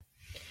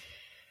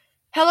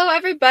Hello,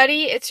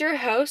 everybody. It's your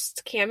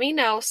host, Cami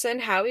Nelson.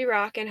 How we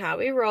rockin', how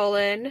we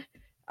rollin'.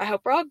 I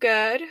hope we're all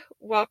good.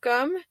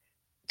 Welcome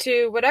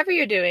to whatever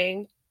you're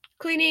doing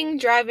cleaning,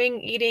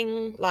 driving,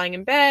 eating, lying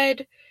in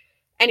bed,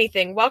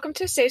 anything. Welcome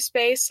to a safe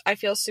space. I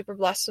feel super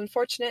blessed and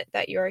fortunate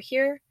that you are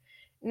here.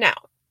 Now,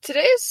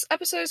 today's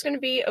episode is going to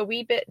be a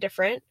wee bit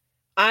different.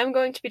 I'm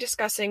going to be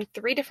discussing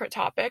 3 different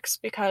topics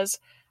because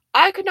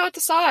I could not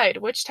decide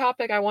which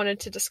topic I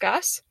wanted to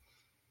discuss.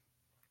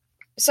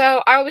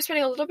 So I will be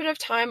spending a little bit of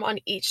time on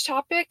each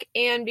topic,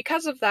 and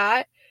because of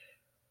that,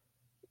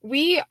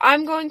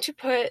 I'm going to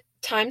put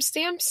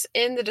timestamps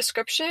in the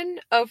description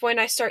of when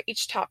I start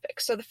each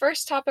topic. So the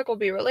first topic will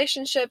be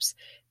relationships,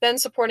 then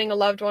supporting a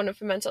loved one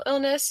with a mental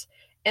illness,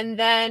 and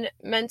then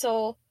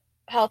mental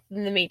health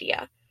in the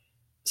media.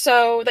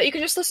 So that you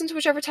can just listen to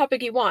whichever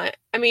topic you want.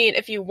 I mean,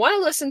 if you want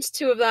to listen to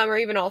 2 of them or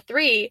even all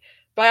 3,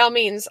 by all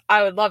means,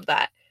 I would love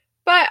that.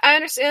 But I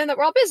understand that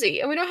we're all busy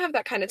and we don't have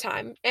that kind of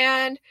time.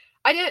 And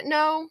I didn't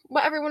know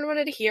what everyone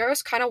wanted to hear. It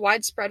was kind of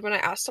widespread when I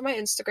asked on my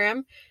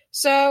Instagram.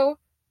 So,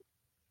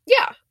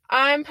 yeah,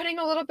 I'm putting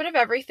a little bit of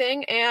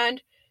everything,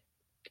 and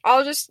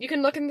you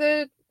can look in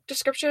the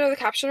description or the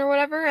caption or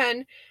whatever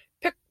and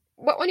pick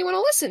what one you want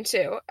to listen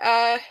to.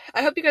 I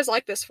hope you guys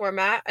like this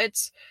format.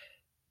 It's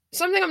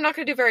something I'm not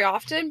going to do very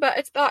often, but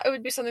I thought it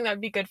would be something that would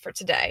be good for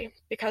today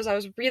because I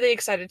was really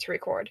excited to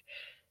record.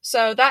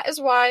 So that is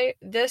why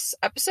this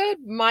episode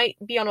might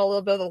be on a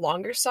little bit of the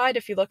longer side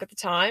if you look at the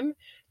time.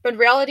 But in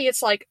reality,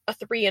 it's like a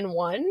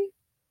 3-in-1.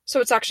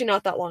 So it's actually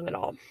not that long at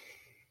all.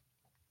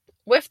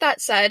 With that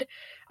said,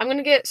 I'm going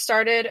to get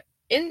started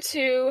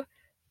into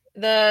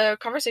the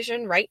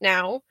conversation right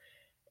now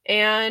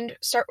and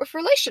start with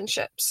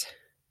relationships.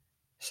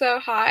 So,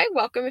 hi,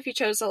 welcome if you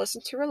chose to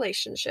listen to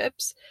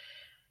relationships.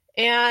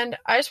 And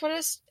I just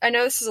want to, I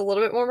know this is a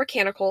little bit more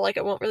mechanical, like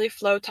it won't really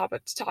flow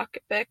topic to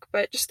topic,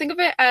 but just think of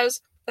it as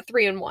a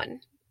 3-in-1.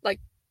 Like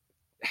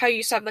how you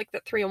used to have like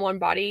the 3-in-1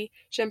 body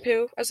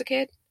shampoo as a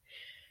kid.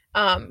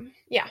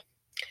 Yeah.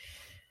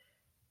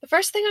 The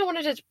first thing I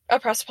wanted to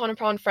impress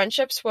upon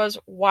friendships was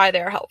why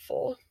they're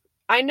helpful.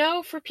 I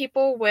know for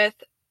people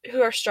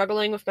who are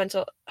struggling with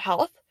mental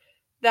health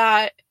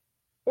that,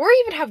 or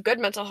even have good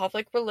mental health,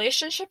 like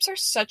relationships are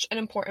such an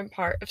important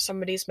part of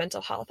somebody's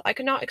mental health. I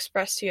could not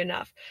express to you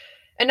enough.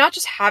 And not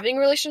just having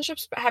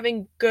relationships, but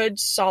having good,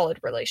 solid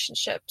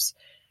relationships.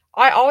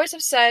 I always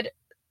have said,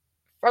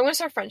 I'm going to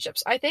start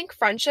friendships. I think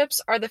friendships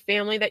are the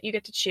family that you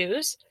get to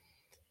choose.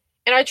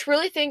 And I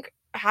truly think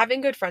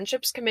having good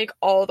friendships can make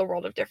all the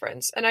world of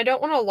difference. And I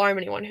don't want to alarm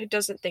anyone who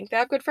doesn't think they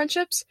have good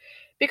friendships,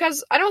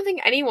 because I don't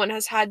think anyone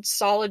has had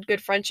solid,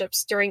 good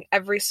friendships during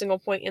every single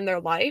point in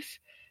their life.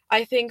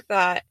 I think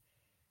that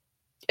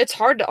it's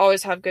hard to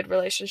always have good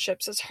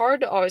relationships. It's hard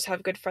to always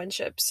have good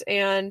friendships.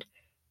 And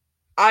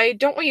I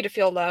don't want you to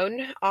feel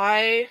alone.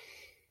 I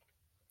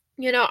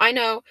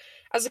know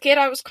as a kid,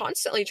 I was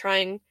constantly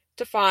trying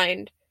to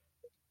find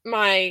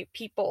my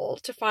people,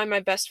 to find my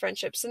best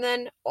friendships. And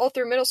then all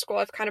through middle school,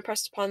 I've kind of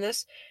pressed upon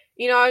this.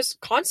 I was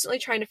constantly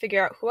trying to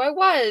figure out who I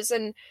was.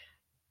 And,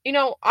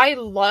 I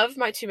love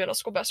my 2 middle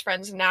school best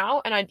friends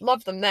now, and I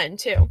loved them then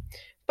too.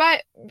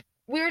 But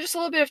we were just a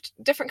little bit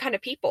of different kind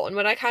of people. And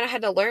what I kind of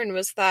had to learn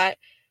was that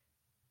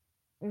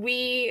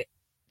we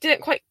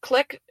didn't quite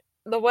click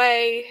the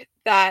way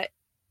that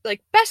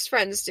like best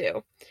friends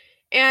do.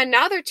 And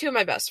now they're 2 of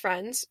my best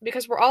friends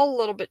because we're all a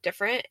little bit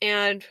different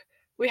and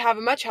we have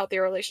a much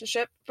healthier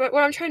relationship. But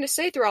what I'm trying to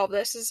say through all of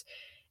this is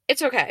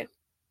it's okay.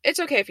 It's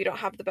okay if you don't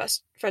have the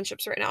best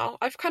friendships right now.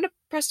 I've kind of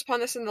pressed upon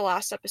this in the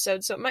last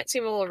episode, so it might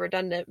seem a little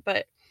redundant,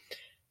 but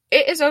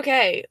it is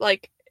okay.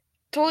 Like,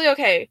 totally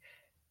okay.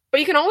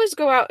 But you can always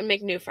go out and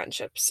make new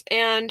friendships.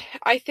 And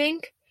I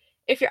think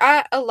if you're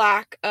at a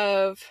lack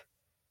of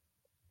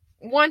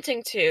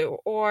wanting to,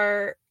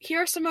 or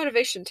here's some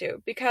motivation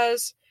to,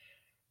 because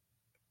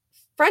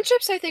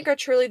friendships, I think, are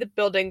truly the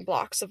building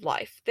blocks of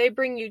life. They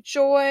bring you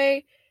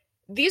joy.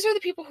 These are the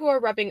people who are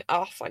rubbing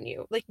off on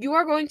you. Like, you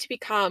are going to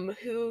become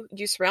who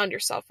you surround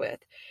yourself with.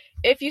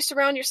 If you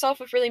surround yourself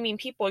with really mean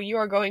people, you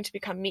are going to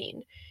become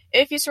mean.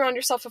 If you surround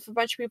yourself with a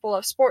bunch of people who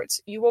love sports,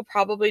 you will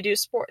probably do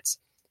sports.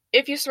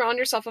 If you surround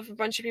yourself with a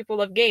bunch of people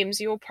who love games,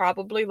 you will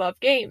probably love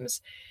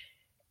games.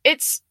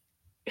 It's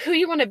who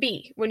you want to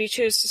be when you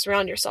choose to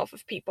surround yourself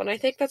with people. And I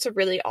think that's a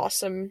really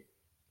awesome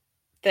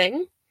thing.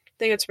 I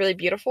think it's really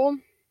beautiful.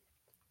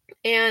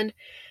 And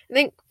I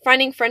think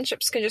finding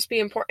friendships can just be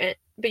important,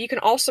 but you can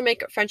also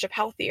make a friendship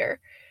healthier.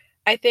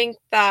 I think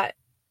that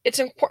it's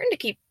important to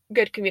keep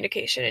good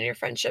communication in your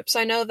friendships.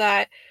 I know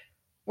that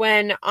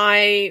when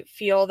I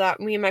feel that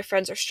me and my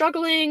friends are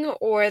struggling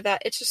or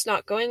that it's just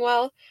not going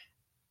well,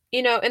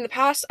 in the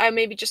past, I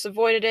maybe just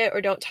avoided it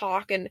or don't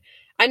talk. And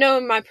I know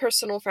in my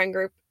personal friend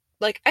group,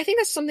 like, I think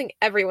that's something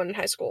everyone in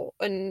high school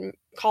and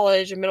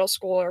college and middle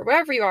school or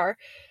wherever you are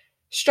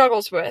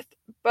struggles with.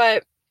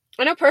 But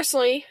I know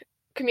personally,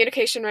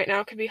 communication right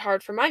now can be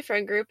hard for my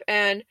friend group.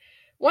 And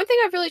one thing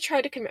I've really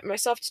tried to commit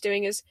myself to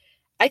doing is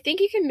I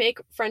think you can make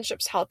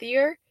friendships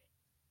healthier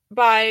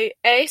by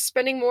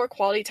spending more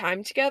quality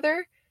time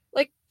together.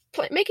 Like,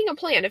 making a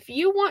plan. If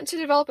you want to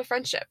develop a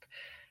friendship,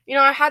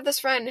 I had this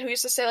friend who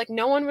used to say, like,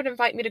 no one would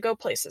invite me to go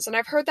places. And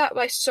I've heard that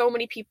by so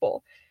many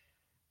people.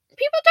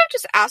 People don't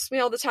just ask me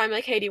all the time,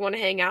 like, hey, do you want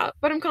to hang out?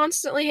 But I'm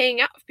constantly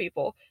hanging out with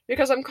people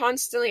because I'm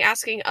constantly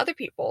asking other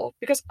people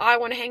because I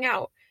want to hang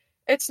out.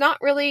 It's not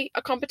really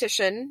a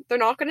competition. They're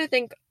not going to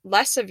think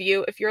less of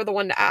you if you're the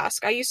one to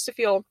ask. I used to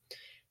feel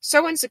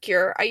so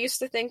insecure. I used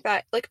to think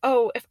that, like,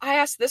 oh, if I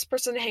ask this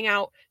person to hang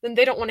out, then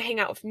they don't want to hang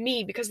out with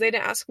me because they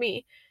didn't ask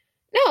me.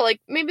 No,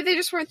 like, maybe they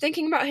just weren't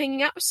thinking about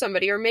hanging out with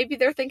somebody, or maybe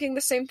they're thinking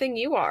the same thing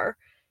you are.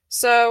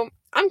 So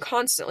I'm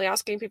constantly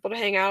asking people to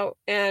hang out,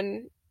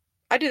 and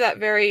I do that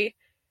very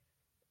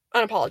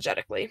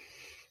unapologetically.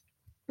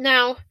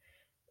 Now,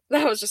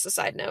 that was just a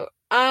side note.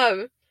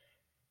 I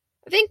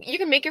think you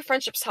can make your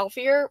friendships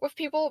healthier with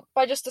people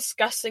by just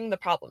discussing the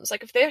problems.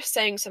 Like, if they're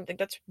saying something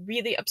that's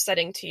really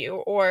upsetting to you,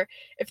 or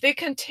if they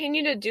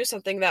continue to do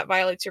something that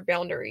violates your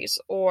boundaries,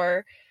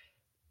 or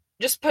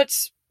just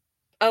puts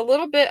a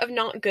little bit of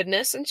not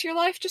goodness into your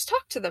life, just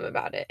talk to them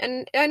about it.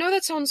 And I know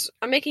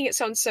I'm making it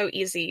sound so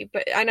easy,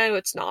 but I know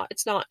it's not.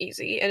 It's not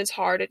easy, and it's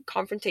hard, and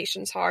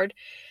confrontation's hard.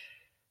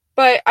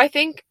 But I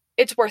think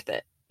it's worth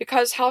it,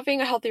 because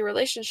having a healthy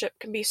relationship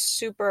can be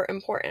super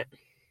important.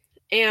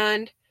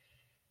 And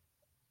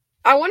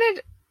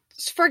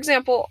for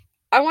example,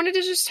 I wanted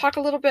to just talk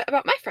a little bit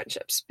about my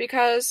friendships,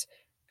 because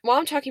while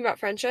I'm talking about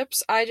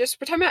friendships, we're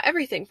talking about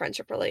everything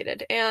friendship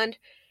related. And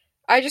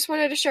I just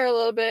wanted to share a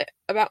little bit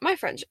about my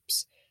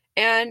friendships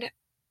and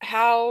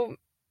how,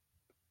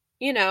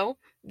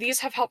 these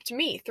have helped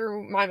me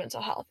through my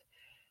mental health.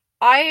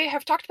 I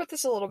have talked about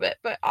this a little bit,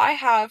 but I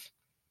have,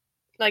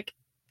 like,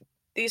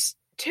 these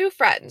two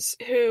friends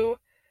who,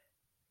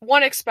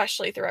 one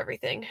especially through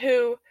everything,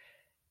 who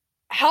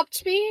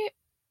helped me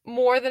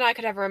more than I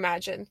could ever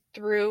imagine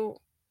through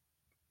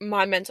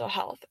my mental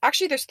health.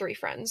 Actually, there's three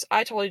friends.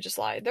 I totally just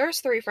lied.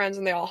 There's three friends,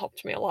 and they all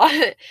helped me a lot.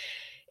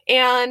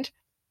 And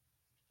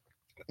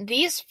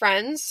these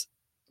friends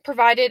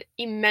provided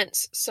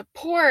immense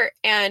support,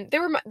 and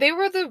they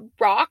were the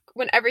rock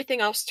when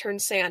everything else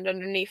turned sand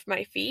underneath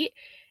my feet.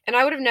 And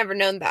I would have never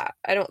known that,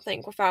 I don't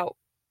think, if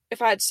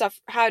I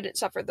hadn't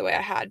suffered the way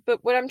I had.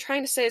 But what I'm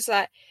trying to say is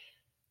that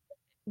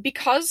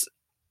because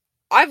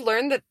I've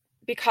learned that,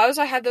 because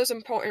I had those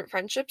important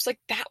friendships, like,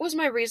 that was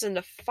my reason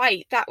to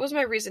fight. That was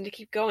my reason to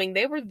keep going.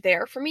 They were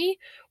there for me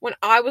when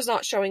I was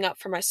not showing up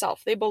for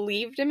myself. They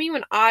believed in me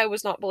when I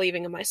was not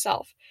believing in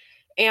myself.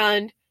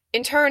 And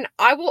in turn,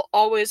 I will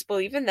always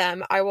believe in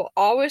them. I will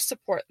always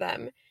support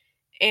them.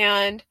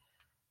 And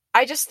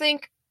I just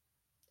think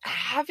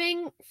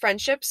having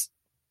friendships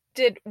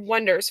did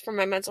wonders for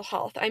my mental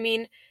health. I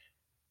mean,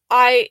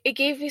 it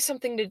gave me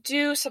something to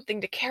do,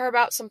 something to care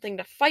about, something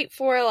to fight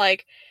for.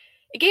 Like,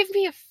 it gave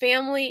me a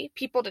family,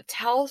 people to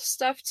tell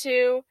stuff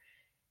to.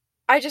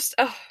 I just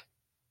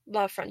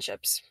love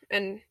friendships.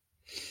 And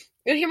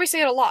you'll hear me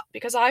say it a lot,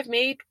 because I've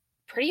made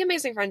pretty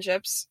amazing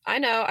friendships. I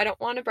know, I don't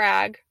want to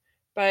brag,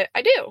 but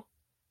I do.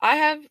 I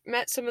have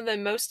met some of the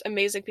most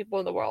amazing people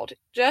in the world.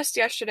 Just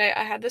yesterday,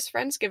 I had this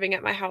Friendsgiving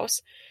at my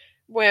house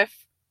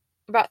with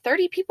about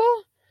 30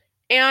 people,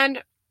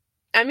 and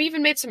I've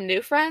even made some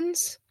new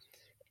friends,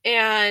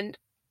 and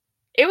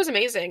it was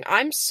amazing.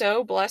 I'm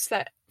so blessed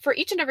that for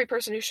each and every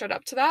person who showed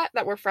up to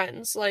that were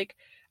friends. Like,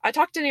 I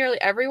talked to nearly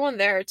everyone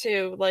there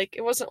too. Like,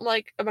 it wasn't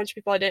like a bunch of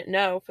people I didn't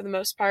know for the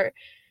most part.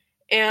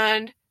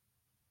 And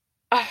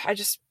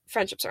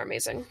friendships are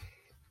amazing.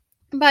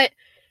 But,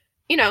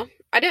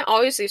 I didn't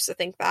always used to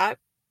think that,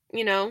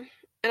 and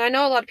I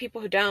know a lot of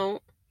people who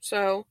don't.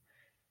 So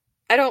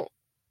I don't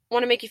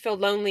want to make you feel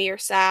lonely or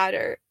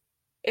sad,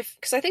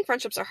 because I think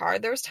friendships are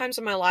hard. There was times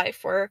in my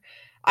life where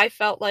I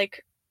felt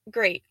like,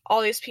 great,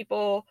 all these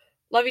people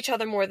love each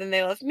other more than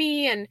they love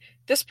me, and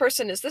this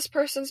person is this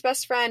person's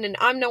best friend, and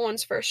I'm no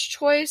one's first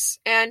choice.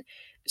 And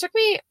it took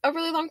me a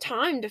really long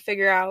time to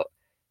figure out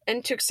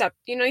and to accept.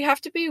 You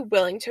have to be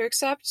willing to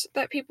accept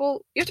that you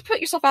have to put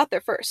yourself out there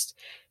first.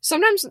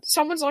 Sometimes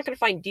someone's not going to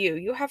find you.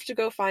 You have to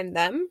go find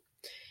them,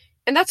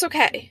 and that's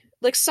okay.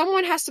 Like,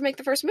 someone has to make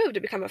the first move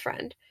to become a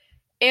friend,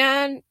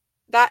 and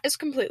that is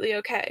completely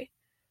okay.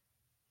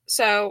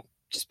 So,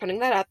 just putting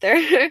that out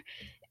there.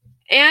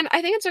 And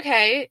I think it's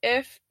okay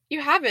if you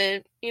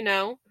haven't,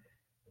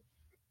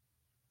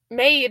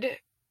 made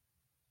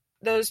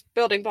those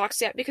building blocks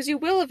yet, because you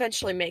will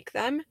eventually make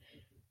them.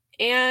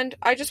 And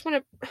I just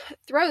want to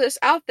throw this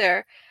out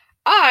there.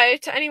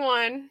 To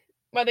anyone,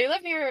 whether you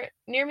live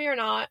near me or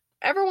not,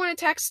 ever want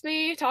to text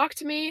me, talk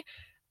to me,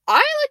 I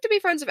like to be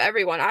friends with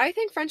everyone. I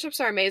think friendships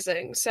are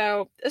amazing.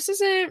 So this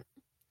is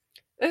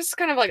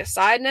kind of like a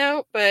side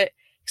note, but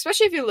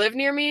especially if you live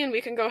near me and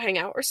we can go hang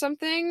out or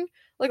something,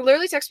 like,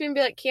 literally text me and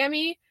be like,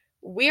 Cami,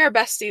 we are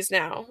besties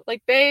now.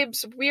 Like,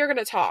 babes, we are going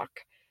to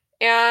talk.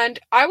 And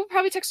I will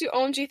probably text you,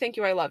 OMG, thank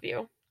you, I love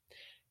you.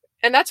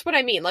 And that's what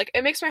I mean. Like,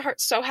 it makes my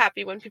heart so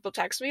happy when people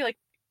text me. Like,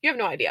 you have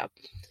no idea.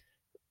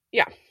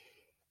 Yeah.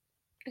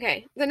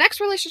 Okay, the next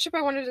relationship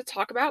I wanted to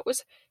talk about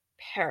was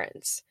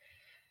parents.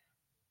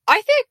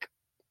 I think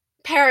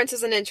parents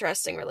is an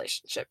interesting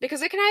relationship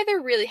because it can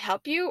either really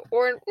help you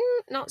or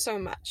not so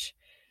much.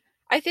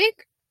 I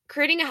think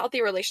creating a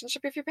healthy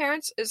relationship with your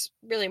parents is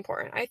really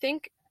important. I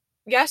think,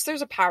 yes,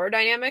 there's a power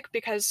dynamic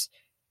because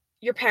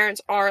your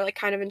parents are like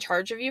kind of in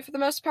charge of you for the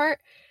most part.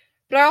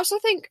 But I also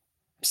think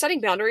setting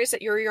boundaries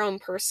that you're your own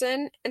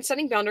person and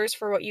setting boundaries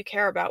for what you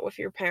care about with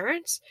your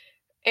parents,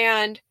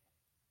 and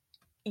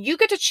you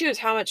get to choose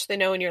how much they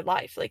know in your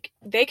life. Like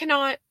they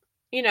cannot,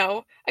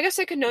 I guess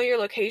they could know your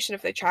location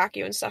if they track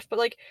you and stuff, but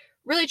like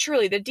really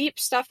truly the deep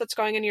stuff that's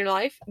going in your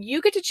life,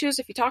 you get to choose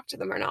if you talk to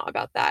them or not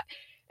about that.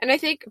 And I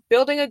think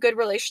building a good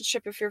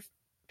relationship with your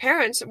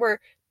parents where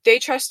they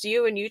trust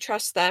you and you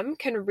trust them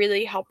can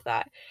really help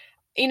that.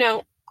 You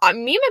know,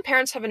 me and my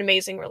parents have an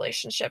amazing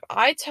relationship.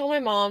 I tell my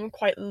mom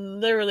quite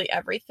literally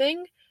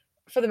everything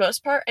for the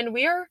most part, and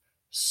we are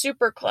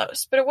super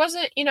close. But it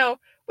wasn't, we have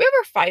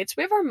our fights,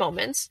 we have our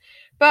moments,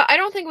 but I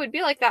don't think it would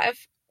be like that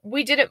if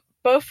we didn't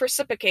both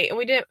reciprocate and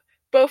we didn't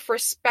both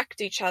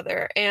respect each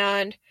other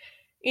and,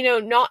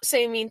 not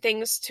say mean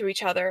things to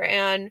each other.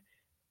 And,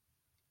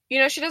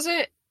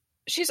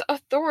 she's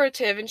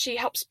authoritative and she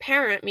helps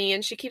parent me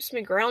and she keeps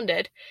me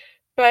grounded,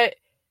 but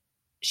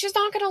she's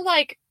not gonna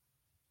like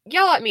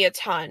yell at me a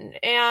ton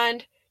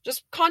and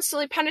just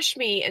constantly punish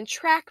me and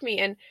track me.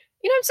 And,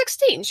 I'm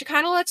 16. She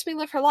kind of lets me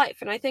live her life.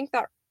 And I think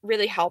that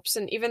really helps.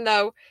 And even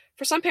though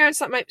for some parents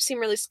that might seem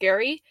really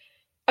scary,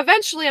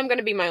 eventually I'm going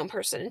to be my own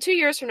person. In 2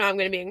 years from now, I'm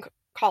going to be in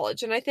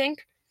college. And I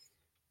think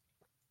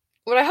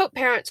what I hope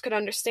parents could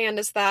understand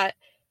is that,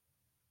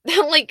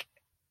 like,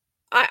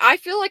 I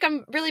feel like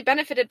I'm really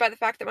benefited by the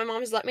fact that my mom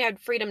has let me have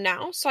freedom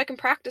now, so I can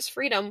practice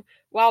freedom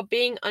while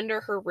being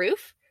under her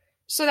roof,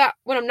 so that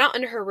when I'm not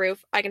under her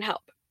roof, I can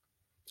help.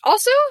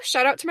 Also,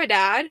 shout out to my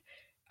dad.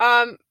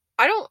 I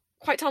don't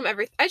quite tell him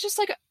everything. I just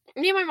like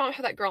me and my mom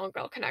have that girl and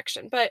girl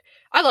connection, but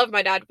I love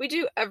my dad. We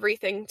do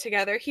everything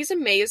together. He's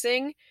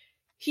amazing.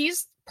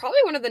 He's probably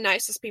one of the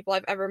nicest people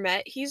I've ever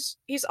met. He's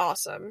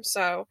awesome.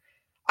 So,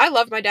 I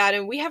love my dad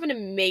and we have an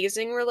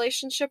amazing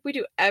relationship. We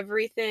do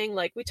everything.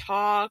 Like we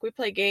talk, we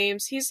play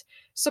games. He's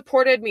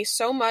supported me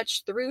so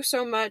much through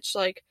so much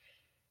like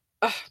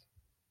ugh,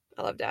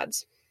 I love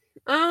dads.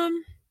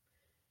 Um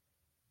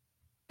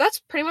that's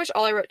pretty much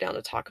all I wrote down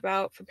to talk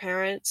about for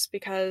parents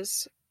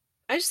because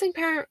I just think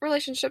parent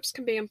relationships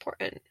can be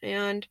important.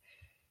 And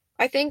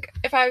I think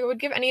if I would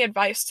give any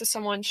advice to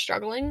someone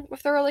struggling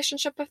with their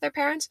relationship with their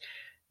parents,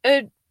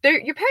 your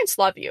parents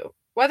love you,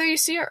 whether you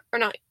see it or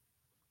not.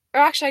 Or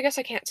actually, I guess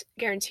I can't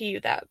guarantee you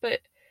that, but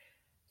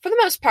for the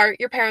most part,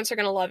 your parents are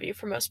going to love you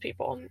for most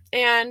people.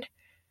 And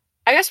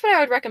I guess what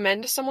I would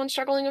recommend to someone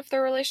struggling with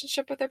their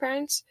relationship with their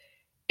parents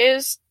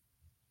is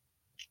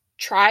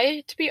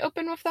try to be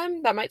open with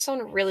them. That might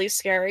sound really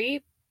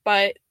scary,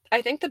 but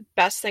I think the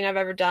best thing I've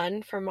ever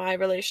done for my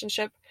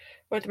relationship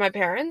with my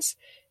parents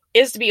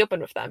is to be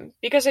open with them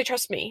because they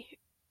trust me.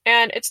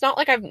 And it's not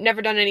like I've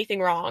never done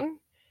anything wrong,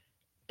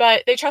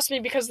 but they trust me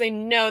because they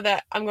know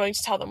that I'm going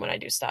to tell them when I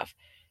do stuff.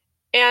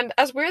 And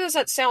as weird as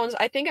that sounds,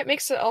 I think it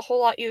makes it a whole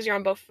lot easier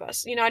on both of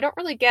us. I don't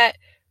really get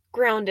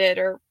grounded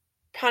or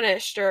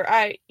punished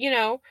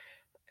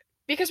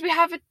because we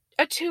have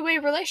a two-way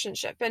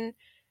relationship. And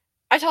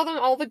I tell them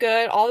all the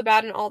good, all the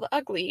bad, and all the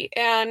ugly.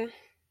 And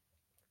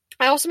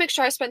I also make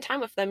sure I spend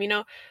time with them.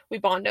 We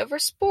bond over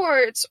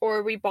sports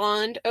or we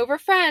bond over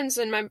friends,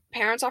 and my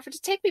parents offer to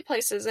take me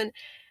places. And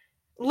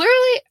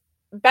literally,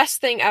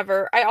 best thing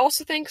ever. I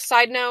also think,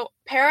 side note,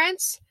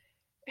 parents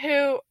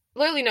who,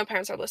 literally no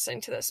parents are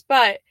listening to this,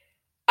 but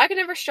I can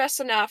never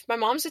stress enough. My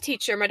mom's a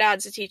teacher, my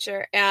dad's a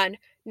teacher, and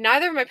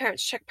neither of my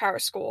parents check Power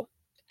School,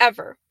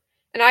 ever.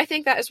 And I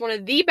think that is one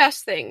of the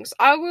best things.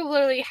 I will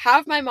literally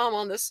have my mom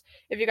on this,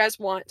 if you guys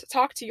want, to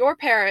talk to your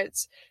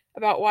parents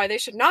about why they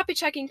should not be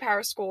checking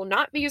Power School,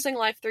 not be using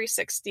Life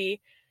 360,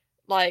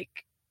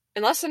 like,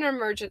 unless in an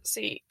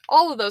emergency,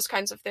 all of those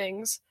kinds of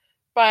things.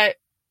 But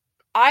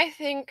I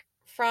think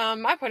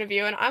from my point of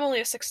view, and I'm only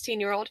a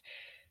 16-year-old,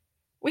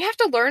 we have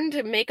to learn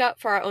to make up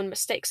for our own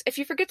mistakes. If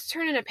you forget to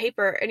turn in a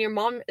paper and your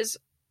mom is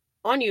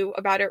on you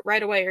about it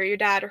right away, or your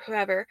dad or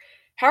whoever,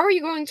 how are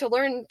you going to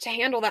learn to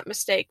handle that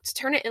mistake, to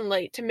turn it in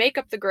late, to make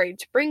up the grade,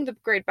 to bring the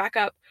grade back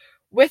up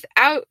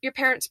without your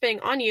parents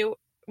being on you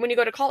when you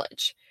go to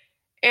college?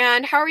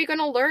 And how are you going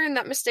to learn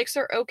that mistakes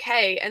are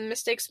okay, and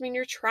mistakes mean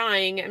you're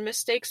trying, and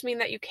mistakes mean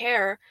that you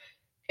care,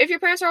 if your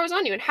parents are always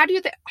on you? And how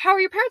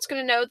are your parents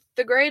going to know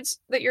the grades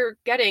that you're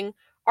getting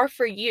are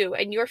for you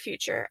and your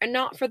future and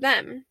not for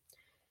them?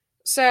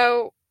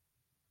 So,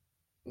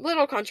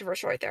 little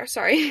controversial right there,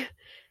 sorry.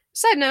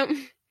 Side note.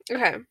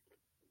 Okay.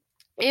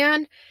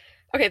 And,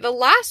 okay, the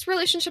last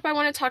relationship I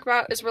want to talk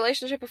about is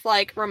relationship with,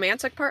 like,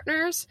 romantic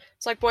partners.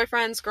 It's like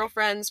boyfriends,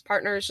 girlfriends,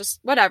 partners,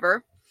 just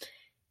whatever.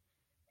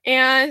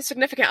 And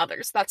significant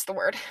others, that's the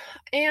word.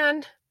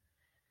 And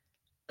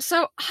so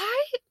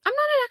I'm not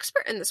an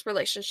expert in this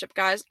relationship,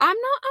 guys. I'm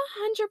not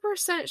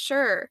 100%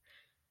 sure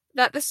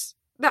that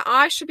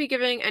I should be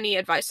giving any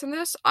advice on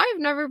this. I've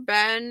never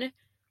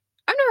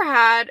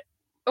had,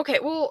 okay,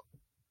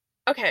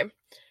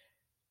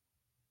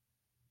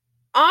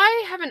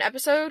 I have an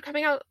episode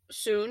coming out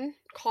soon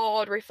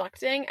called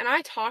Reflecting, and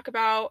I talk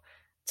about,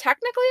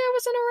 technically I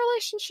was in a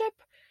relationship,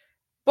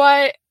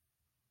 but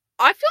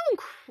I feel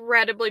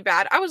incredibly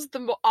bad. I was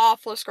the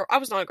awfulest girl. I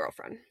was not a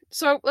girlfriend.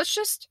 So let's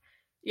just,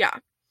 yeah,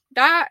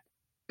 that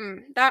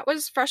that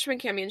was freshman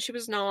Cammy, and she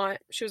was not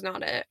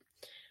it.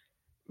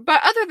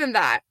 But other than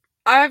that,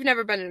 I've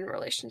never been in a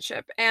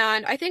relationship,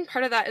 and I think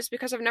part of that is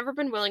because I've never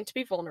been willing to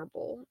be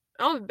vulnerable.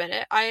 I'll admit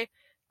it. I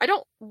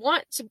don't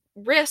want to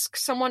risk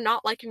someone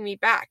not liking me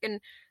back,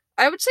 and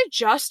I would say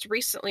just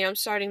recently I'm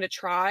starting to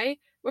try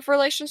with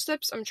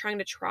relationships. I'm trying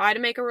to try to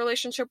make a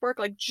relationship work,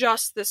 like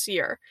just this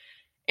year.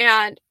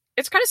 And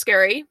it's kind of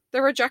scary.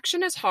 The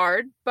rejection is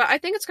hard, but I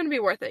think it's going to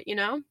be worth it, you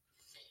know?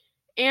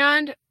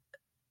 And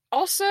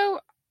also,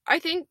 I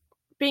think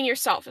being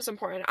yourself is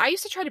important. I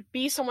used to try to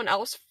be someone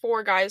else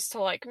for guys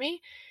to like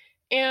me,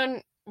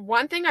 and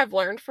one thing I've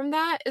learned from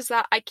that is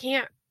that I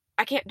can't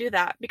do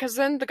that, because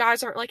then the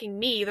guys aren't liking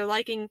me, they're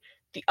liking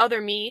the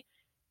other me,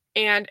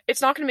 and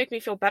it's not going to make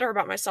me feel better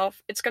about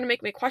myself. It's going to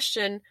make me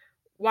question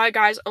why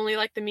guys only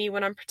like the me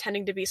when I'm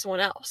pretending to be someone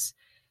else.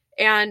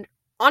 And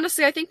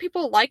honestly, I think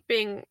people like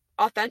being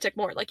authentic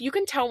more. Like, you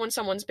can tell when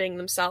someone's being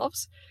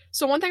themselves.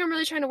 So one thing I'm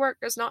really trying to work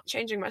is not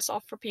changing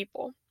myself for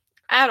people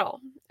at all,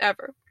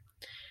 ever.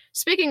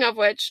 Speaking of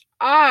which,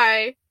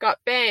 I got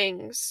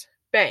bangs,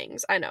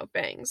 I know,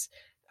 bangs,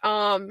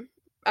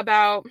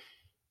 about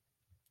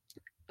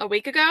a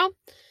week ago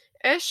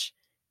ish,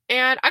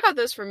 and I got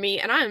those for me,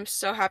 and I am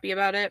so happy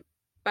about it.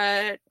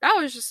 But that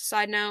was just a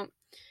side note.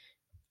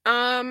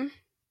 um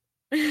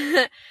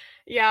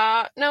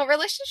yeah, no,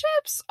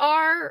 relationships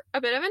are a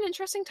bit of an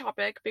interesting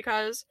topic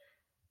because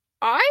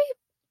I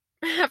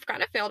have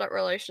kind of failed at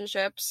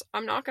relationships.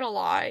 I'm not gonna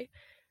lie.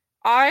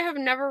 I have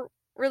never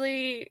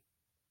really,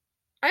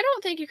 I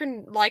don't think you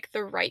can like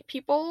the right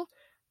people,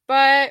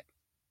 but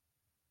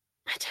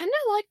I tend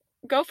to like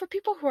go for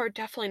people who are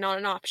definitely not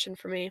an option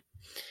for me.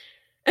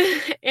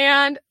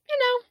 And,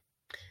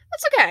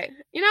 that's okay.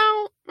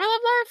 My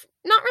love life,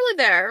 not really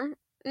there.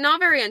 Not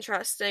very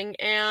interesting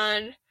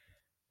and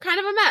kind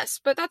of a mess,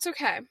 but that's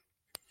okay.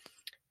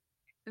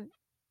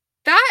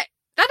 That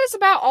is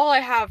about all I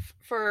have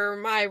for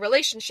my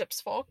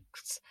relationships,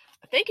 folks.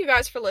 Thank you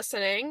guys for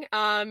listening.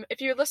 If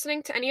you're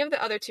listening to any of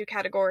the other two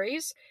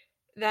categories,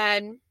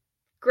 then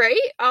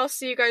great. I'll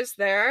see you guys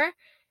there.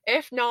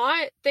 If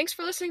not, thanks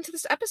for listening to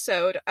this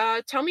episode.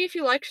 Tell me if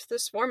you liked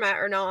this format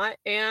or not,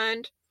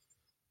 and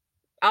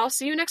I'll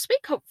see you next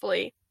week,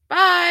 hopefully.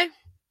 Bye!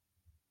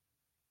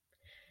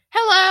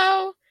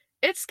 Hello!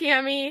 It's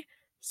Cammy.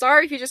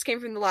 Sorry if you just came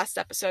from the last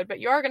episode, but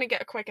you are going to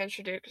get a quick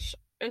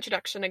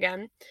introduction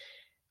again.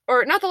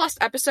 Or not the last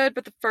episode,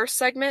 but the first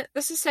segment.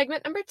 This is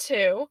segment number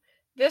 2.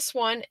 This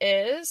one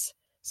is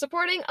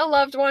supporting a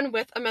loved one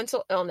with a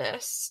mental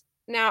illness.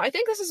 Now, I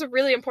think this is a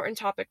really important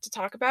topic to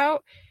talk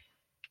about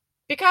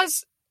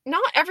because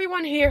not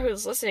everyone here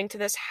who's listening to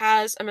this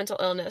has a mental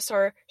illness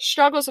or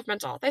struggles with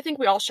mental health. I think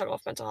we all struggle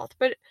with mental health,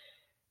 but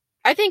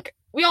I think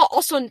we all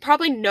also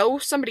probably know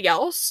somebody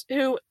else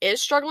who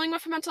is struggling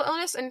with a mental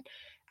illness. And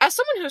as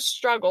someone who's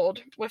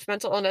struggled with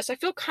mental illness, I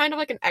feel kind of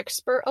like an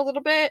expert a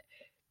little bit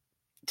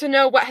to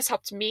know what has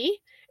helped me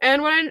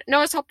and what I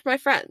know has helped my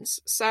friends.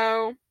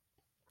 So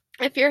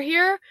if you're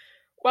here,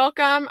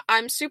 welcome.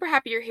 I'm super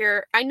happy you're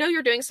here. I know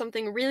you're doing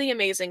something really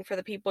amazing for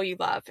the people you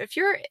love. If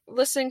you're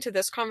listening to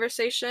this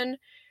conversation,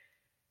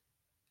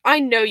 I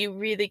know you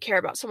really care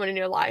about someone in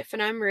your life,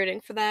 and I'm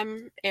rooting for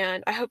them,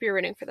 and I hope you're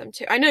rooting for them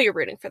too. I know you're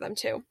rooting for them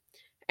too.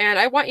 And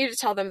I want you to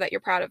tell them that you're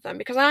proud of them,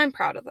 because I'm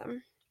proud of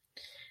them.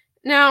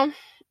 Now,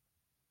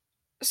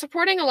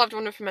 supporting a loved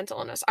one with a mental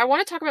illness, I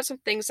want to talk about some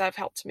things that have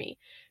helped me.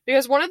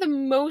 Because one of the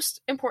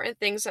most important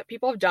things that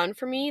people have done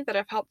for me that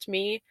have helped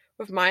me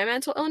with my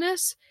mental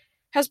illness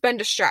has been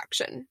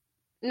distraction.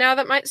 Now,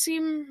 that might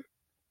seem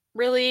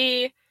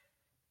really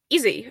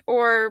easy,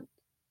 or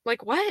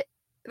like, what?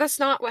 That's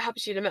not what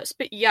helps you the most.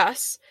 But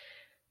yes,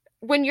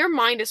 when your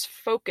mind is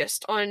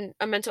focused on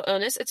a mental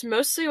illness, it's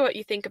mostly what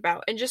you think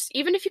about. And just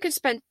even if you can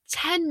spend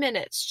 10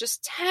 minutes,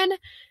 just 10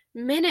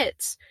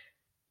 minutes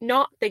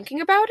not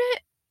thinking about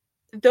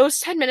it, those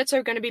 10 minutes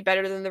are going to be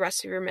better than the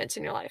rest of your minutes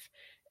in your life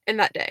in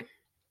that day.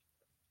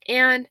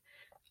 And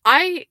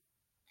I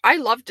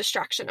love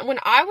distraction. And when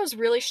I was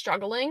really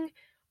struggling,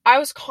 I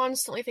was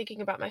constantly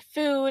thinking about my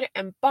food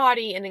and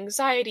body and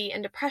anxiety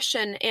and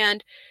depression.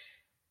 And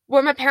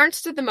what my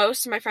parents did the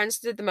most and my friends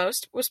did the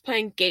most was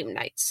playing game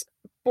nights,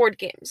 board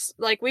games.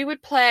 Like, we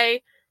would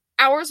play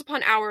hours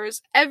upon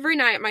hours every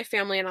night. My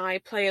family and I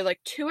play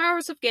like 2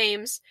 hours of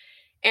games,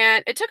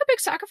 and it took a big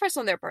sacrifice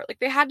on their part. Like,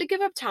 they had to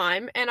give up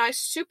time, and I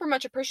super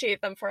much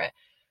appreciate them for it.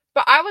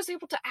 But I was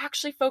able to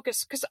actually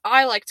focus because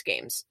I liked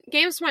games.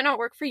 Games might not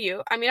work for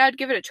you. I mean, I'd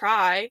give it a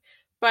try,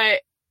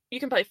 but you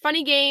can play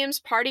funny games,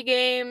 party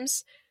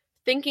games,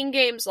 thinking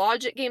games,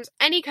 logic games,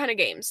 any kind of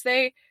games.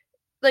 They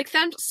like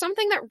them,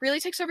 something that really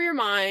takes over your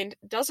mind,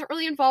 doesn't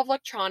really involve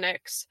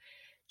electronics,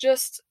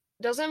 just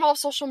doesn't involve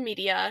social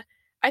media.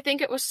 I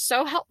think it was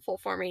so helpful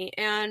for me,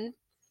 and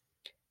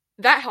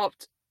that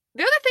helped.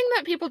 The other thing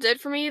that people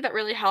did for me that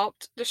really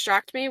helped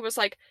distract me was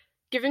like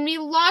giving me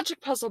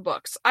logic puzzle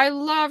books. I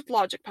loved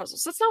logic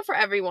puzzles. That's not for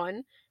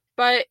everyone,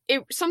 but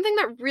it's something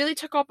that really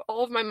took up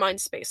all of my mind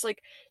space.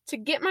 Like, to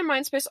get my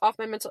mind space off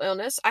my mental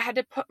illness, I had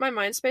to put my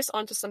mind space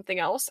onto something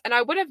else, and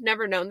I would have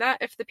never known that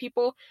if the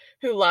people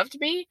who loved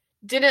me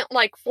didn't,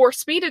 like,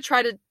 force me to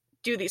try to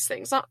do these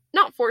things.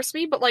 Not force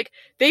me, but, like,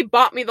 they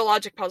bought me the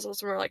logic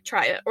puzzles and were like,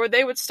 try it. Or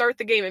they would start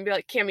the game and be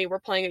like, Cami, we're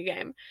playing a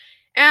game.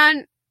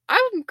 And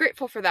I'm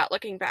grateful for that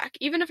looking back,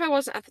 even if I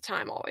wasn't at the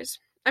time always.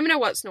 I mean, I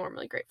was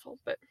normally grateful,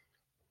 but...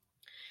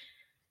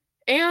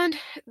 And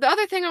the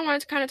other thing I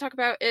wanted to kind of talk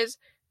about is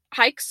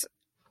hikes,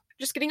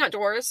 just getting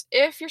outdoors.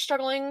 If you're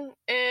struggling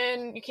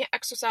and you can't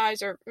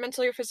exercise, or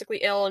mentally or physically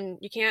ill and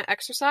you can't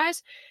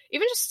exercise,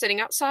 even just sitting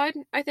outside,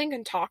 I think,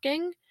 and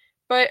talking.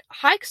 But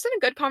hikes and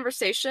a good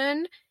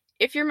conversation,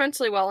 if you're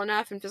mentally well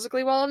enough and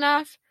physically well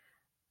enough,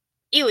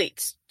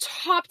 elite.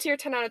 Top tier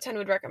 10 out of 10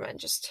 would recommend.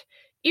 Just,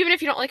 even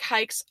if you don't like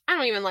hikes, I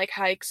don't even like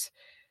hikes.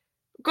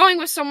 Going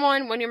with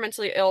someone when you're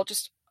mentally ill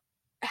just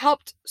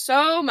helped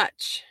so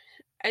much.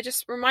 It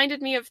just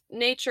reminded me of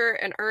nature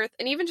and earth,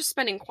 and even just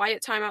spending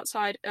quiet time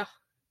outside. Ugh,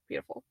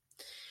 beautiful.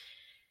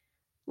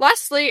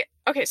 Lastly,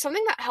 okay,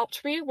 something that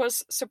helped me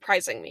was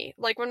surprising me.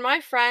 Like, when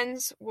my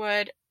friends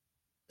would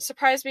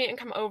surprise me and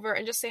come over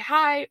and just say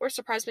hi, or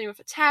surprise me with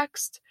a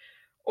text,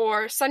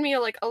 or send me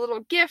a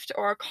little gift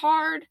or a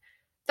card,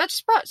 that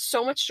just brought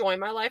so much joy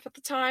in my life at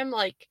the time.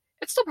 Like,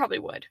 it still probably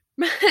would.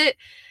 But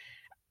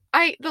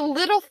the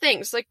little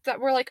things, like, that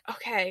were like,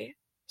 okay,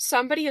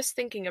 somebody is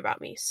thinking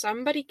about me.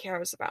 Somebody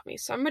cares about me.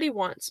 Somebody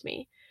wants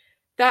me.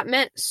 That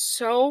meant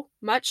so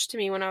much to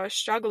me when I was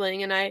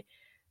struggling, and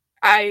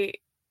I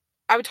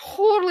would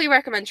totally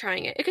recommend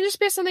trying it. It can just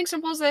be something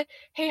simple as a,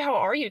 hey, how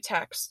are you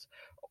text?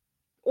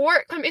 Or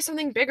it can be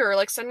something bigger,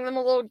 like sending them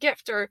a little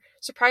gift or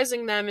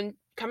surprising them and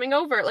coming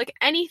over, like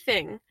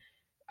anything.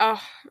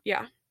 Oh,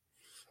 yeah.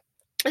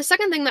 The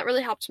second thing that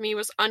really helped me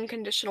was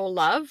unconditional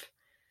love.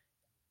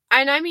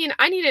 And I mean,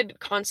 I needed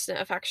constant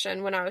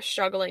affection when I was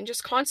struggling.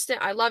 Just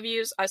constant, I love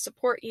yous, I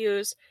support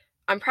yous,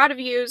 I'm proud of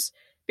yous.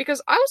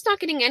 Because I was not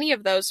getting any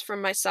of those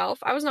from myself.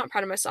 I was not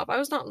proud of myself. I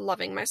was not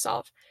loving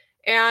myself.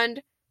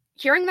 And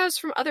hearing those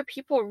from other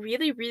people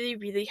really, really,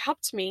 really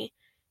helped me.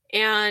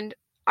 And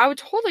I would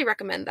totally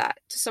recommend that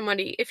to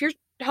somebody. If you're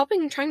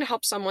trying to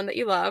help someone that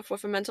you love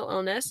with a mental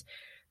illness,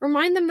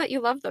 remind them that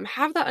you love them.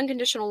 Have that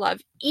unconditional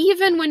love.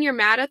 Even when you're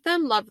mad at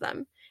them, love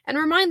them. And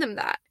remind them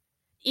that.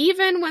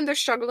 Even when they're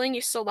struggling,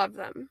 you still love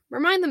them.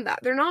 Remind them that.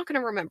 They're not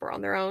going to remember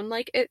on their own.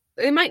 Like,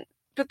 they might,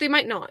 but they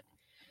might not.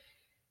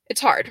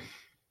 It's hard.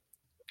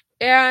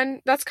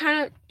 And that's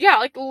kind of, yeah,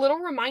 like, little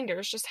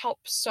reminders just help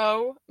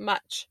so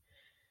much.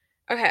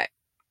 Okay.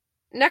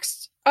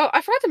 Next. Oh,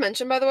 I forgot to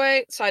mention, by the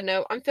way, side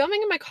note, I'm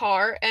filming in my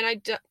car,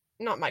 and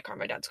not my car,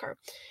 my dad's car.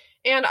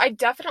 And I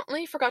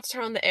definitely forgot to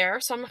turn on the air,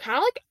 so I'm kind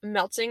of, like,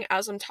 melting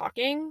as I'm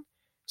talking.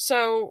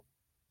 So,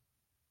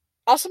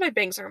 also my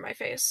bangs are on my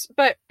face,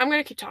 but I'm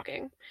going to keep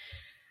talking.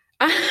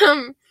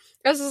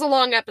 This is a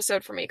long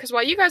episode for me, because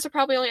while you guys are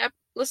probably only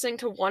listening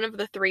to one of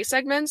the 3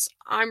 segments,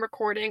 I'm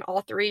recording all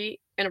 3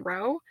 in a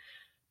row.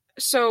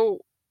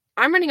 So,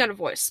 I'm running out of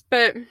voice.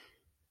 But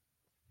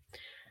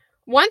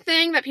one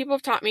thing that people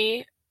have taught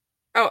me...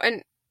 Oh,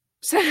 and...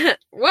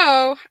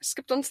 Whoa! I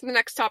skipped on to the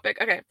next topic.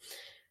 Okay.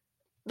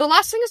 The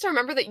last thing is to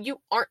remember that you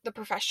aren't the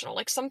professional.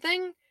 Like,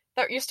 something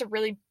that used to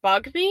really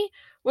bug me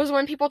was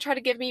when people try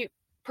to give me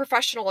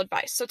professional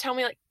advice. So tell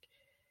me, like...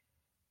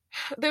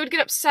 They would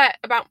get upset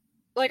about...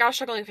 Like, I was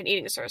struggling with an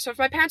eating disorder. So if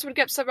my parents would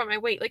get upset about my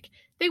weight, like,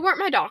 they weren't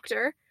my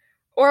doctor.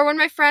 Or when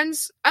my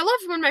friends... I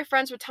loved when my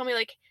friends would tell me,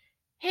 like,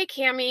 hey,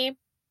 Cami,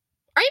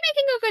 are you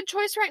making a good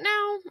choice right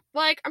now?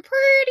 Like, I'm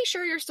pretty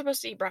sure you're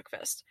supposed to eat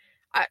breakfast.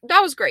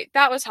 That was great.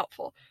 That was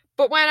helpful.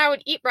 But when I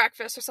would eat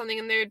breakfast or something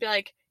and they would be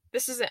like,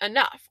 this isn't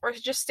enough, or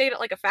just state it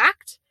like a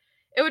fact,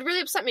 it would really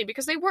upset me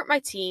because they weren't my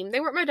team. They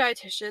weren't my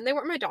dietitian. They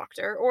weren't my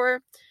doctor.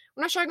 Or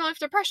when I was struggling with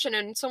depression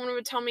and someone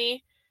would tell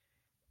me,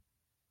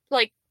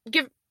 like,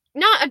 give,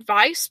 not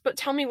advice, but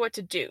tell me what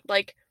to do.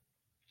 Like,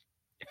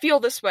 feel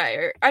this way,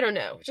 or I don't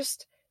know.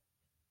 Just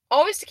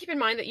always to keep in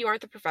mind that you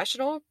aren't the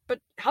professional, but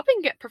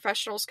helping get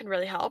professionals can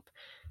really help.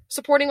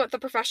 Supporting what the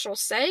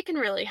professionals say can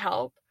really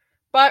help.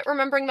 But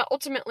remembering that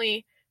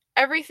ultimately,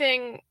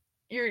 everything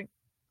you're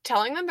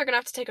telling them, they're going to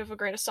have to take with a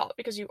grain of salt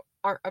because you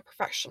aren't a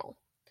professional.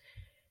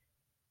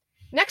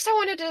 Next, I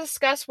wanted to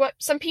discuss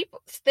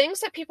things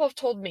that people have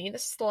told me.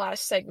 This is the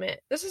last segment.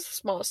 This is the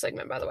smallest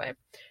segment, by the way.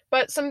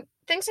 But some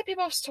things that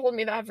people have told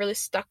me that have really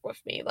stuck with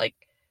me. Like,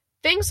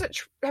 things that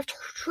have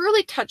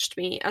truly touched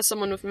me as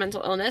someone with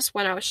mental illness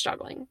when I was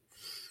struggling.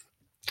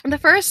 And the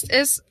first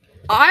is,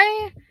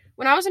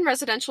 when I was in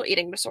residential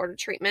eating disorder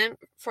treatment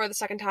for the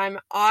second time,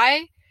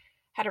 I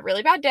had a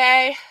really bad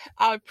day.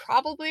 I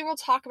probably will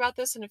talk about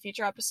this in a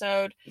future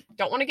episode.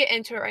 Don't want to get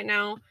into it right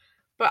now.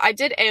 But I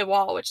did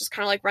AWOL, which is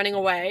kind of like running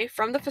away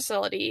from the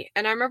facility.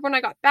 And I remember when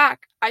I got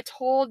back, I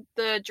told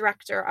the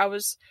director, I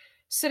was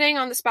sitting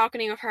on this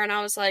balcony with her, and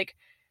I was like,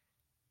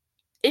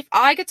 if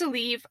I get to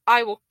leave,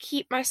 I will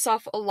keep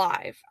myself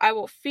alive. I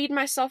will feed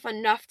myself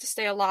enough to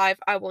stay alive.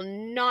 I will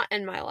not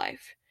end my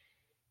life.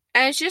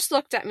 And she just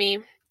looked at me,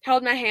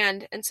 held my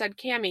hand, and said,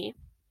 Cami,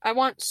 I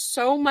want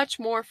so much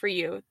more for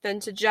you than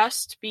to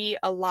just be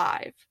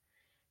alive,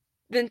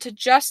 than to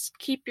just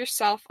keep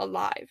yourself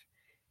alive.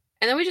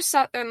 And then we just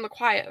sat there in the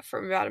quiet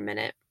for about a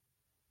minute.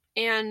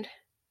 And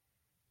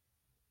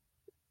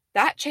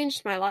that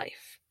changed my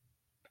life.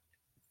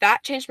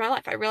 That changed my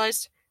life. I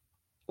realized,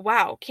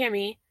 wow,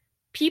 Cami,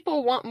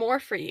 people want more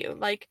for you.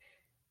 Like,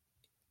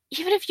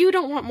 even if you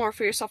don't want more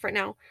for yourself right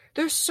now,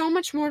 there's so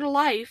much more to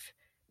life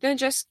than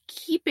just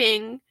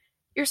keeping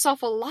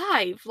yourself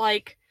alive.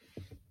 Like,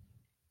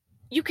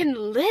 you can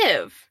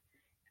live.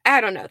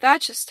 I don't know.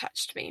 That just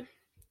touched me.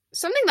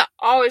 Something that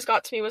always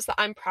got to me was the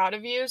I'm proud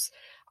of yous.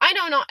 I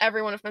know not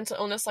everyone with mental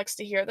illness likes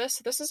to hear this.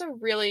 This is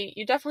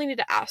you definitely need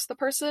to ask the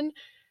person.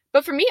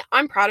 But for me,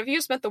 I'm proud of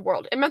yous meant the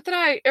world. It meant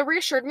that it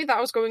reassured me that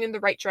I was going in the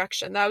right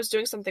direction, that I was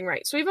doing something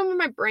right. So even when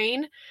my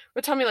brain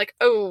would tell me like,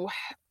 oh,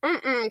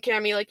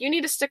 Cami, like you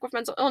need to stick with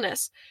mental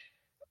illness,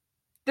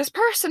 this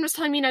person was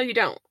telling me, no, you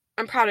don't.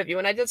 I'm proud of you.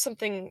 And I did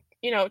something,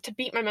 to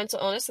beat my mental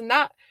illness. And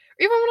that,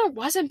 even when I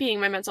wasn't being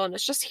my mental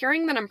illness, just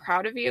hearing that I'm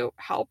proud of you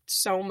helped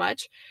so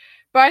much.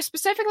 But I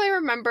specifically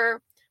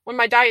remember when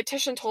my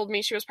dietitian told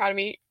me she was proud of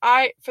me,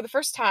 for the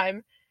first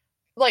time,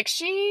 like,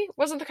 she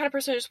wasn't the kind of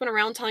person who just went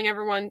around telling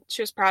everyone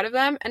she was proud of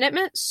them, and it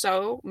meant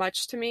so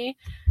much to me.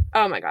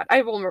 Oh my god,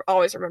 I will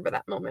always remember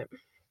that moment.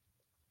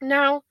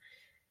 Now,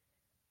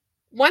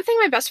 one thing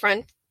my best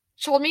friend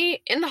told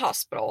me in the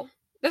hospital,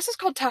 this is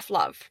called tough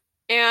love,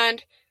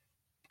 and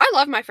I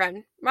love my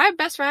friend. My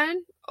best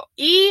friend,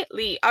 E.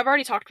 Lee. I've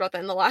already talked about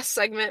that in the last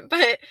segment,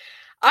 but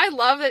I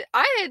love it.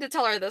 I had to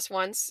tell her this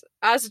once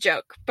as a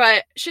joke,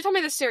 but she told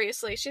me this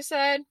seriously. She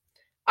said,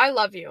 I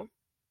love you,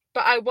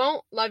 but I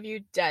won't love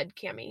you dead,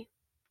 Cami.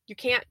 You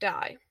can't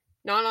die.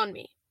 Not on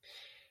me.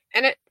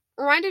 And it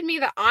reminded me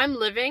that I'm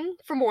living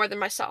for more than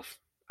myself.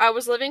 I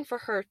was living for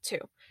her too.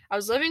 I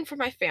was living for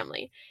my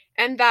family.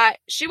 And that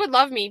she would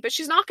love me, but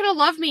she's not going to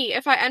love me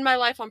if I end my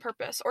life on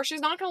purpose. Or she's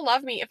not going to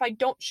love me if I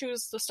don't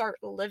choose to start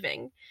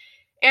living.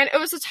 And it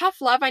was a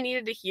tough love I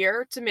needed to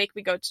hear to make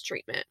me go to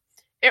treatment.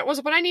 It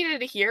was what I needed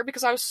to hear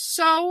because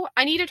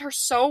I needed her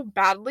so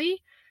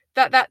badly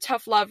that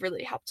tough love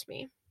really helped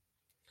me.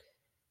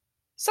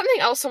 Something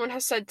else someone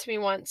has said to me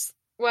once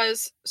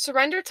was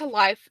surrender to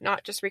life,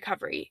 not just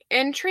recovery.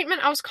 In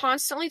treatment, I was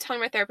constantly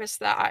telling my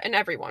therapist that, and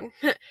everyone,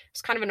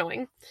 it's kind of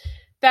annoying,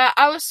 that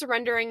I was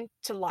surrendering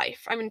to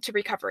life, to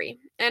recovery.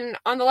 And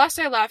on the last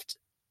day I left,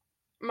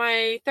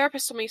 my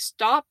therapist told me,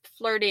 stop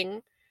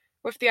flirting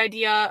with the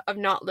idea of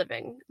not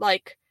living.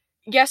 Like,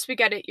 yes, we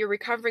get it, you're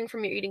recovering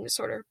from your eating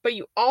disorder, but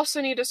you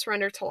also need to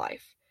surrender to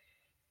life.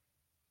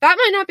 That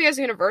might not be as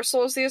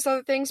universal as these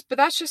other things, but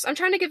that's just, I'm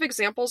trying to give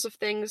examples of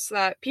things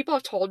that people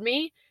have told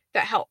me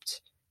that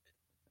helped.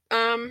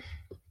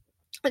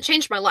 It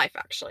changed my life,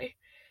 actually.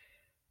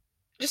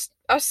 Just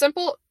a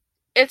simple,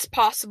 it's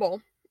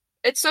possible.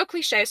 It's so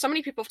cliche. So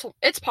many people have told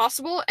it's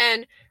possible,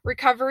 and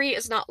recovery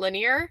is not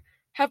linear,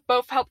 have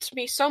both helped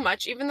me so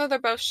much, even though they're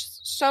both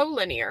so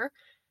linear.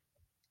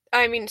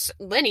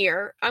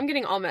 Linear. I'm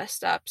getting all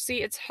messed up.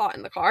 See, it's hot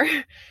in the car.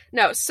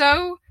 No,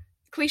 so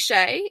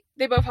cliche.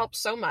 They both help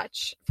so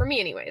much. For me,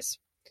 anyways.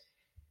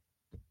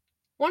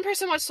 One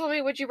person once told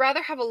me, would you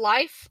rather have a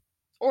life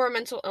or a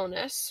mental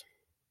illness?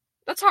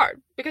 That's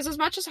hard, because as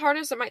much as hard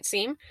as it might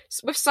seem,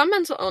 with some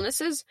mental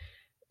illnesses,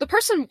 the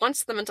person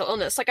wants the mental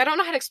illness. Like, I don't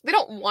know how to they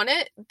don't want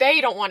it.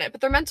 They don't want it,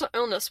 but their mental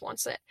illness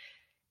wants it.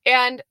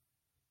 And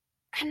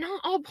at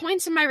not all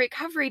points in my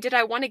recovery did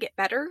I want to get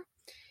better.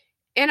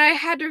 And I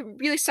had to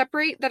really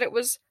separate that it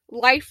was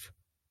life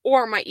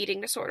or my eating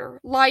disorder,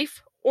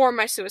 life or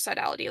my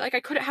suicidality. Like, I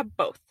couldn't have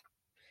both.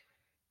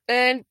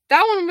 And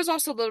that one was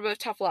also a little bit of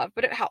tough love,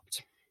 but it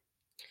helped.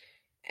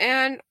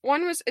 And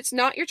one was, it's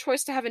not your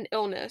choice to have an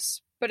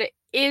illness, but it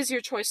is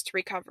your choice to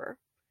recover.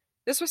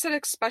 This was said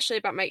especially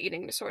about my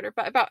eating disorder,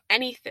 but about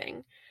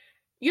anything.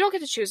 You don't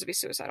get to choose to be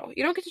suicidal.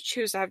 You don't get to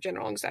choose to have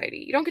general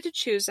anxiety. You don't get to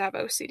choose to have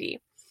OCD.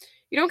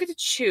 You don't get to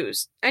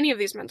choose any of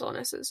these mental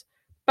illnesses.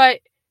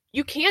 But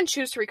you can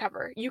choose to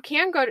recover. You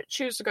can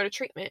choose to go to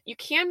treatment. You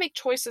can make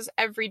choices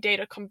every day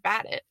to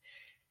combat it.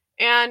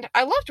 And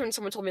I loved when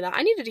someone told me that.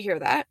 I needed to hear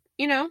that.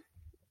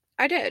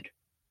 I did.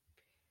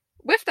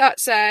 With that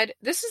said,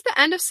 this is the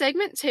end of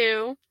segment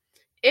 2.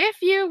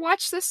 If you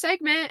watched this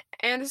segment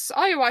and this is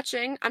all you're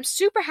watching, I'm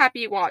super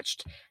happy you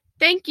watched.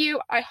 Thank you.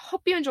 I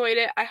hope you enjoyed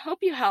it. I hope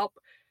you help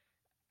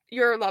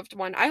your loved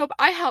one. I hope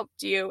I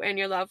helped you and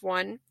your loved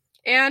one.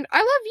 And I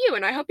love you,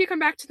 and I hope you come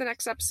back to the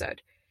next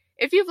episode.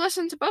 If you've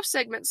listened to both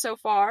segments so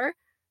far,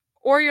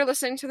 or you're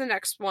listening to the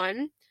next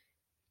one,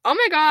 oh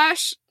my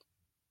gosh,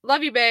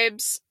 love you,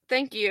 babes.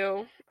 Thank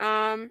you.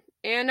 And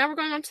now we're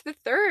going on to the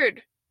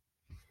third.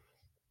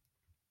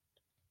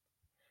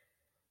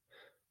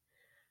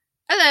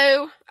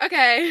 Hello.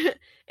 Okay.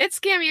 It's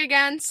Cami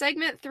again,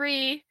 segment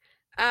 3.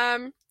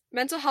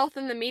 Mental health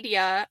in the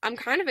media. I'm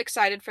kind of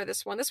excited for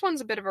this one. This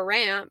one's a bit of a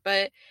rant,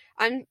 but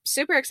I'm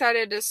super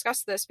excited to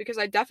discuss this because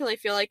I definitely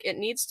feel like it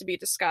needs to be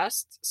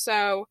discussed.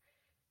 So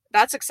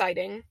that's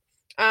exciting.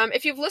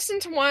 If you've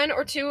listened to one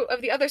or two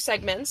of the other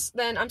segments,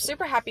 then I'm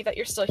super happy that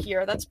you're still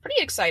here. That's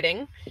pretty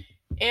exciting.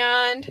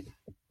 And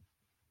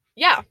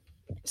yeah,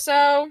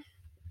 so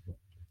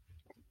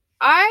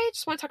I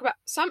just want to talk about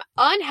some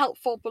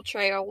unhelpful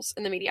portrayals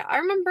in the media. I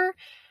remember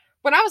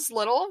when I was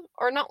little,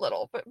 or not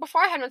little, but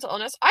before I had mental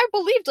illness, I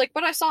believed like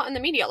what I saw in the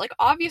media. Like,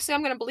 obviously,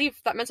 I'm going to believe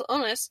that mental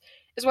illness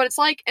is what it's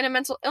like in a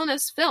mental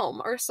illness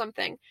film or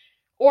something,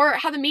 or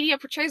how the media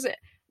portrays it.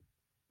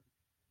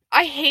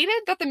 I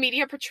hated that the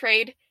media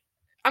portrayed.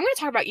 I'm going to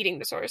talk about eating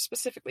disorders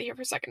specifically here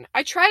for a second.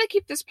 I try to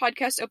keep this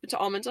podcast open to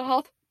all mental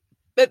health,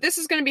 but this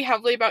is going to be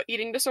heavily about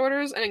eating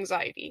disorders and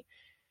anxiety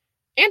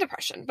and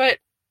depression. But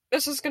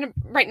this is going to,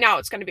 right now,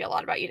 it's going to be a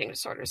lot about eating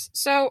disorders.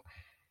 So,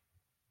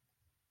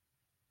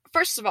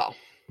 first of all,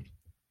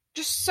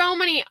 just so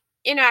many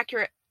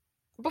inaccurate.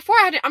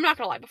 I'm not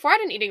going to lie, before I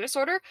had an eating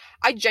disorder,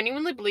 I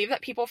genuinely believe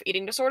that people with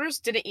eating disorders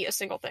didn't eat a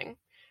single thing.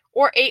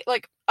 Or ate,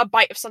 like, a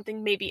bite of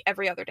something maybe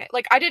every other day.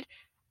 Like, I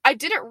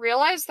didn't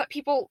realize that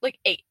people, like,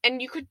 ate.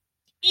 And you could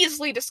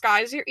easily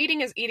disguise your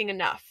eating as eating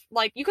enough.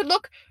 Like, you could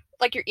look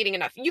like you're eating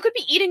enough. You could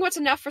be eating what's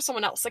enough for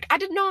someone else. Like, I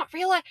did not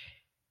realize.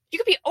 You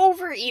could be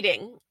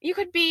overeating. You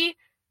could be.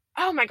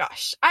 Oh my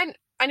gosh. I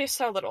knew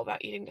so little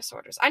about eating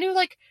disorders. I knew,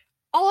 like,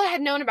 all I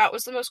had known about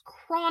was the most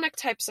chronic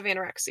types of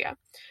anorexia.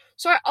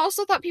 So I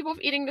also thought people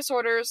with eating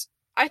disorders,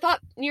 I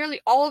thought nearly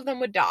all of them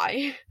would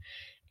die.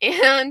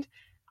 And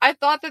I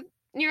thought that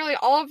nearly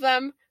all of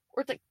them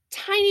were like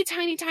tiny,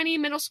 tiny, tiny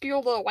middle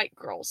school little white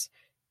girls.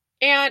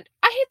 And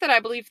I hate that I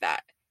believe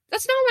that.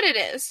 That's not what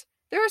it is.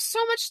 There is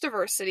so much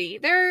diversity.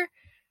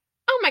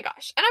 Oh my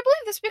gosh. And I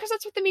believe this because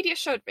that's what the media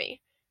showed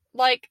me.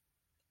 Like,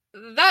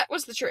 that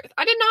was the truth.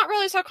 I did not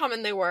realize how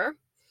common they were.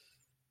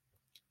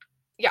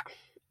 Yeah.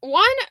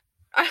 One,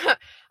 I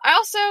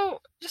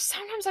also, just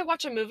sometimes I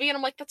watch a movie and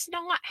I'm like, that's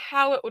not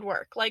how it would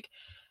work. Like,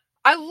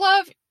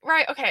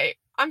 right, okay,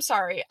 I'm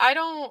sorry.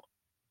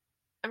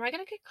 Am I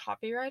gonna get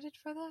copyrighted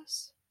for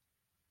this?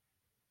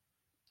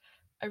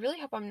 I really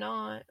hope I'm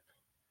not.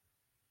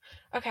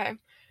 Okay.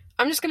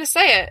 I'm just gonna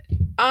say it.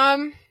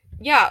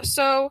 Yeah,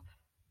 so,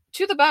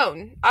 To the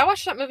Bone. I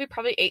watched that movie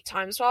probably 8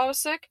 times while I was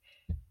sick.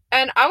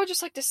 And I would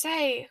just like to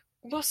say,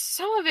 well,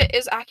 some of it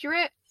is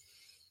accurate.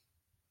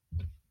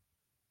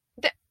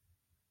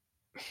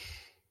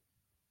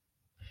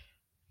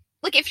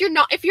 Like, if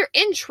you're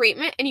in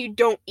treatment and you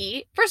don't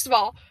eat, first of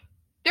all,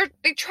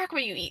 they track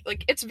what you eat.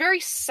 Like, it's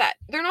very set.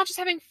 They're not just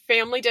having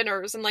family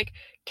dinners and, like,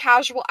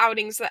 casual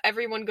outings that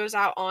everyone goes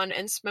out on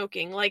and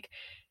smoking. Like,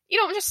 you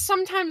don't just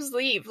sometimes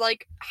leave.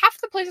 Like,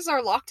 half the places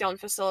are lockdown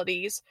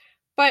facilities.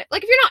 But,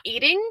 like, if you're not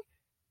eating,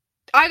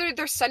 either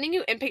they're sending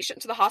you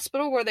inpatient to the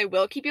hospital where they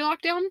will keep you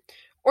locked down,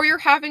 or you're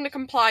having to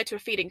comply to a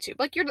feeding tube.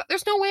 Like,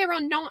 there's no way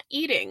around not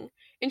eating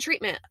in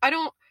treatment.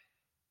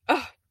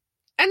 Ugh.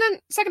 And then,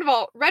 second of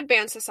all, Red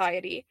Band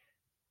Society.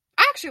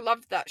 I actually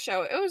loved that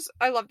show.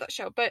 I loved that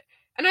show,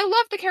 and I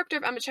loved the character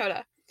of Emma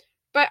Choda.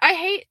 But I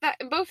hate that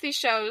in both these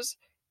shows,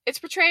 it's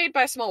portrayed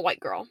by a small white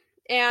girl.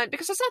 And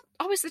because that's not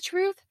always the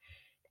truth.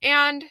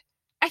 And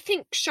I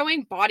think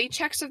showing body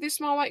checks of these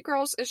small white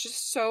girls is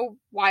just so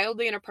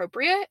wildly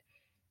inappropriate.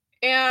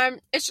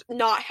 And it's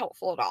not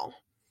helpful at all.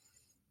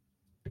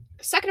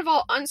 Second of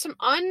all, on some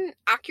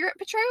inaccurate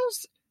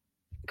portrayals,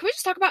 can we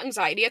just talk about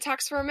anxiety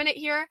attacks for a minute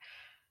here?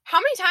 How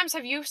many times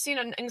have you seen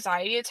an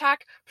anxiety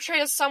attack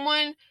portrayed as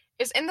someone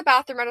is in the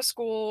bathroom at a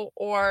school,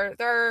 or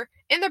they're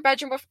in their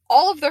bedroom with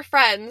all of their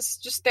friends,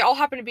 just they all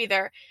happen to be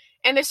there,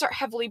 and they start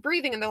heavily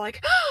breathing, and they're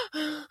like,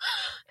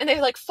 and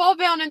they like fall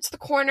down into the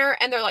corner,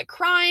 and they're like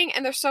crying,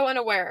 and they're so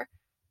unaware.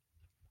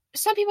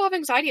 Some people have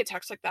anxiety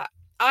attacks like that.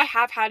 I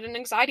have had an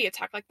anxiety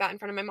attack like that in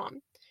front of my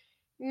mom.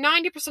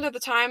 90% of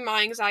the time,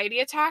 my anxiety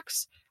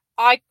attacks,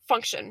 I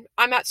function.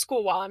 I'm at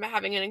school while I'm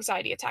having an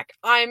anxiety attack.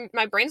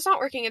 My brain's not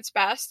working its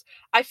best.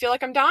 I feel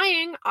like I'm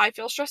dying. I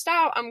feel stressed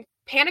out. I'm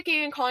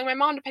panicking and calling my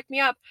mom to pick me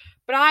up.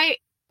 But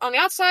on the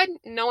outside,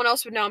 no one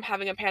else would know I'm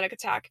having a panic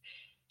attack.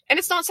 And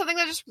it's not something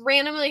that just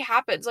randomly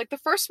happens. Like, the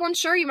first one,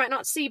 sure, you might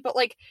not see, but,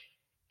 like,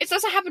 it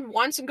doesn't happen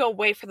once and go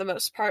away for the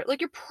most part.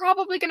 Like, you're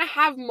probably going to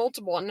have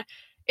multiple. And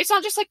it's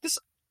not just, like, this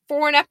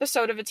for an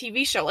episode of a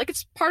TV show. Like,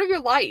 it's part of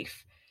your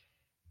life.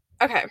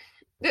 Okay.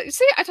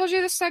 See, I told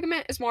you this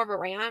segment is more of a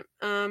rant.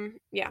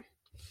 Yeah.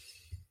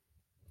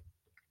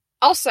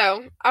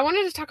 Also, I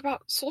wanted to talk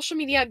about social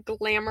media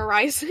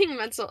glamorizing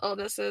mental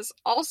illnesses,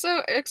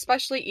 also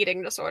especially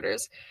eating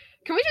disorders.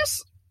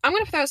 I'm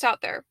going to throw this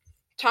out there.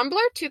 Tumblr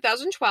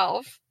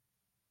 2012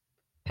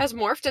 has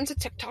morphed into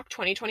TikTok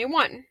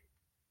 2021. I'm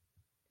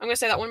going to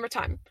say that one more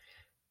time.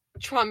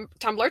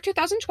 Tumblr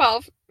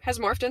 2012 has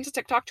morphed into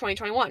TikTok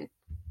 2021.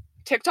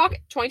 TikTok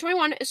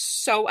 2021 is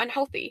so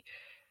unhealthy.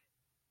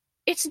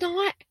 It's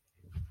not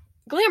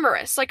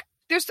glamorous. Like,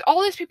 there's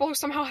all these people who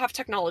somehow have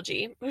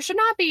technology, who should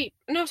not be,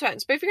 no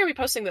offense, but if you're going to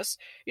be posting this,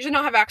 you should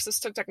not have access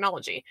to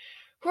technology,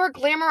 who are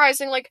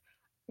glamorizing, like,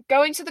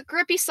 going to the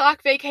grippy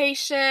sock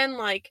vacation,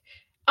 like,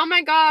 oh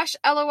my gosh,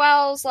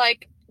 LOLs,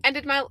 like,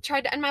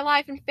 tried to end my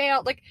life and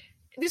failed. Like,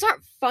 these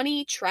aren't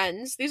funny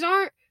trends.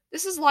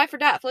 This is life or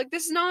death. Like,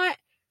 this is not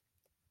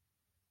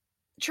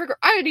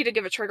I need to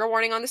give a trigger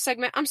warning on this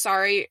segment. I'm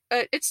sorry.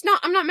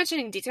 I'm not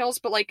mentioning details,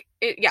 but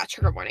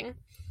trigger warning.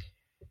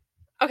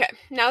 Okay,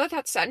 now that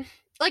that's said,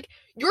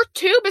 your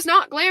tube is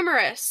not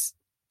glamorous.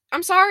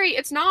 I'm sorry,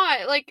 it's not.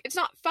 It's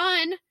not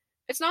fun.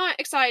 It's not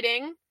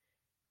exciting.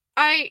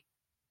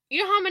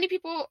 You know how many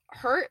people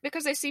hurt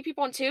because they see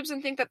people on tubes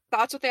and think that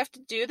that's what they have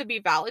to do to be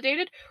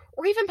validated?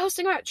 Or even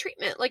posting about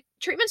treatment.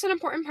 Treatment's an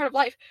important part of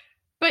life,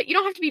 but you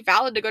don't have to be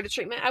valid to go to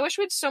treatment. I wish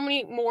we had so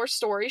many more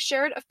stories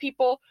shared of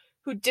people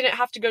who didn't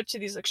have to go to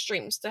these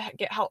extremes to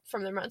get help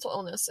from their mental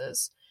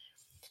illnesses.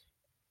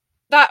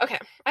 Okay,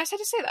 I just had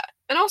to say that.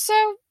 And also,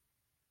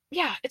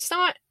 yeah, it's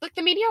not,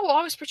 the media will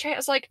always portray it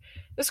as,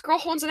 this girl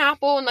holds an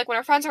apple, and, when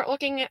her friends aren't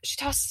looking, she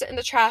tosses it in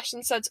the trash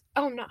and says,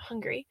 oh, I'm not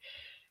hungry.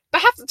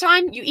 But half the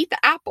time, you eat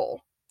the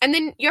apple, and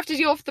then you have to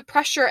deal with the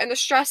pressure and the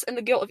stress and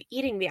the guilt of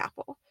eating the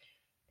apple.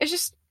 It's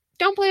just,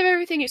 don't believe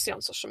everything you see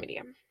on social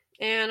media,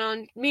 and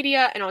on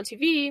media, and on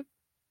TV.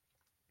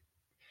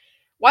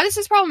 Why this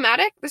is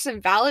problematic? This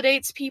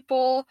invalidates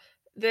people.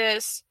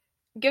 This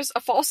gives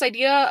a false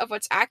idea of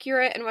what's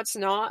accurate and what's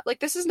not.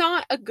 This is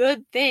not a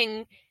good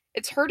thing.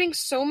 It's hurting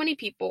so many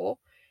people.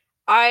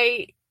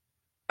 Oh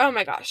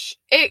my gosh.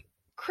 It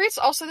creates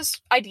also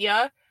this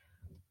idea.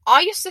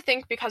 I used to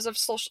think, because of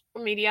social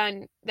media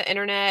and the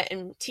internet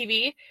and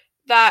TV,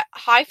 that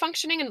high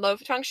functioning and low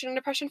functioning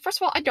depression, first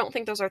of all, I don't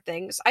think those are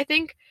things. I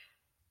think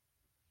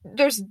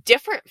there's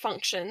different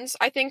functions.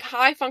 I think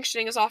high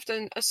functioning is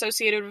often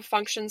associated with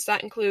functions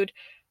that include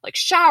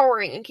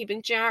showering and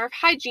keeping general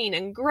hygiene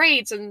and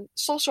grades and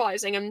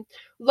socializing, and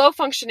low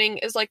functioning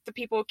is the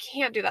people who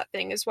can't do that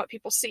thing, is what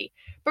people see.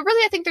 But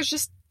really, I think there's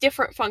just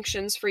different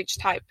functions for each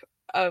type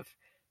of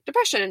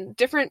depression,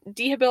 different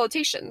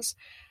debilitations.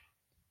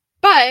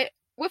 But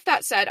with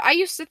that said, I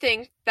used to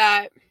think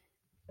that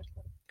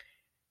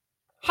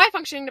high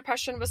functioning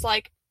depression was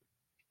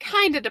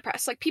kind of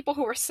depressed, people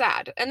who were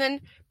sad, and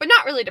then, but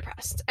not really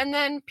depressed. And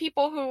then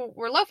people who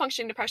were low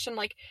functioning depression,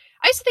 I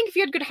used to think if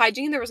you had good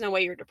hygiene, there was no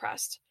way you were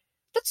depressed.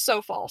 That's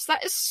so false.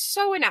 That is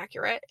so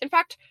inaccurate. In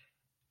fact,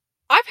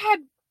 I've had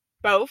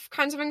both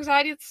kinds of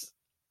anxieties.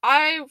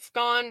 I've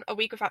gone a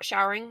week without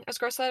showering, as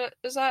gross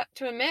as that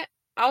to admit.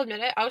 I'll admit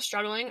it. I was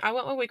struggling. I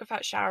went a week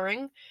without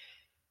showering.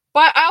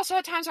 But I also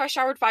had times where I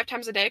showered 5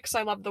 times a day because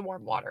I love the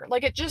warm water.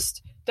 It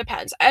just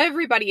depends.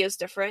 Everybody is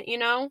different,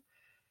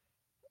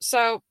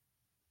 So,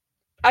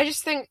 I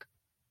just think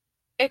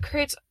it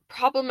creates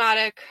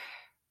problematic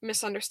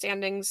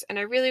misunderstandings, and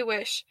I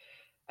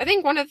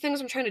think one of the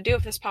things I'm trying to do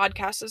with this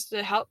podcast is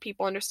to help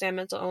people understand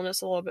mental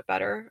illness a little bit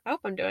better. I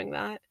hope I'm doing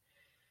that.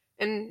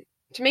 And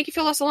to make you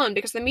feel less alone,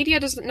 because the media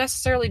doesn't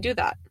necessarily do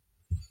that.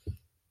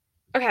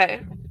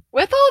 Okay,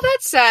 with all that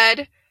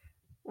said,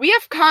 we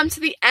have come to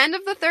the end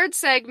of the 3rd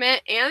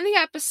segment and the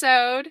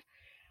episode.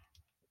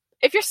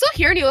 If you're still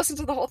here and you listen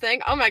to the whole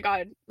thing, oh my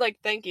god,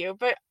 thank you.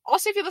 But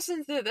also, if you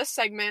listen to this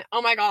segment, oh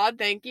my god,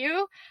 thank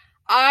you.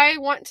 I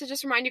want to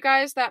just remind you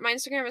guys that my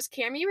Instagram is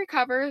Cami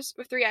Recovers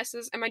with 3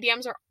 S's, and my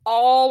DMs are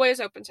always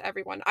open to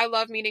everyone. I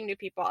love meeting new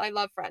people. I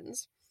love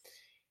friends.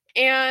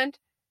 And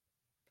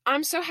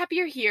I'm so happy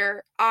you're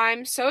here.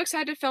 I'm so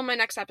excited to film my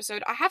next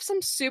episode. I have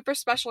some super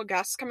special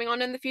guests coming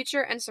on in the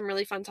future and some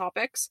really fun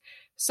topics.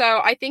 So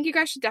I think you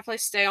guys should definitely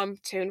stay on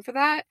tune for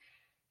that.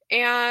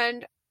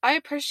 And I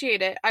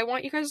appreciate it. I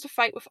want you guys to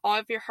fight with all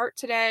of your heart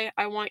today.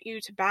 I want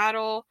you to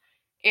battle.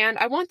 And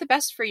I want the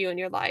best for you in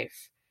your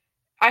life.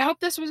 I hope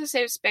this was a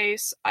safe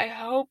space. I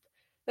hope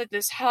that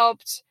this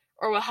helped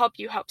or will help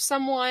you help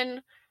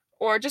someone,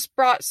 or just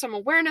brought some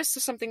awareness to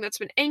something that's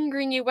been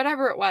angering you,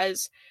 whatever it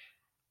was.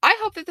 I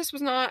hope that this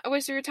was not a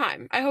waste of your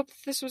time. I hope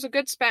that this was a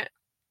good spent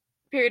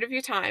period of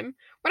your time.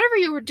 Whatever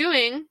you were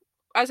doing,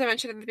 as I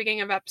mentioned at the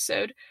beginning of the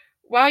episode,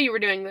 while you were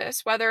doing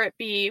this, whether it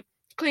be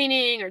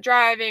cleaning or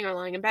driving or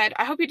lying in bed,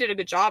 I hope you did a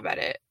good job at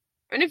it.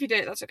 And if you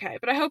didn't, that's okay.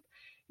 But I hope,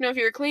 if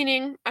you were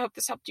cleaning, I hope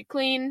this helped you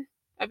clean.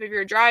 I hope if you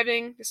were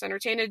driving, this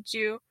entertained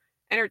you.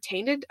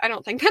 Entertained? I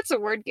don't think that's a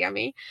word,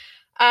 Gammy.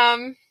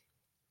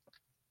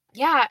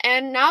 Yeah,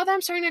 and now that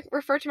I'm starting to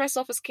refer to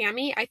myself as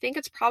Cami, I think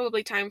it's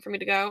probably time for me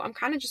to go. I'm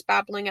kind of just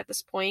babbling at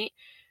this point,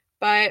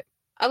 but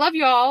I love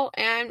you all,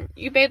 and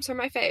you babes are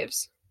my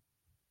faves.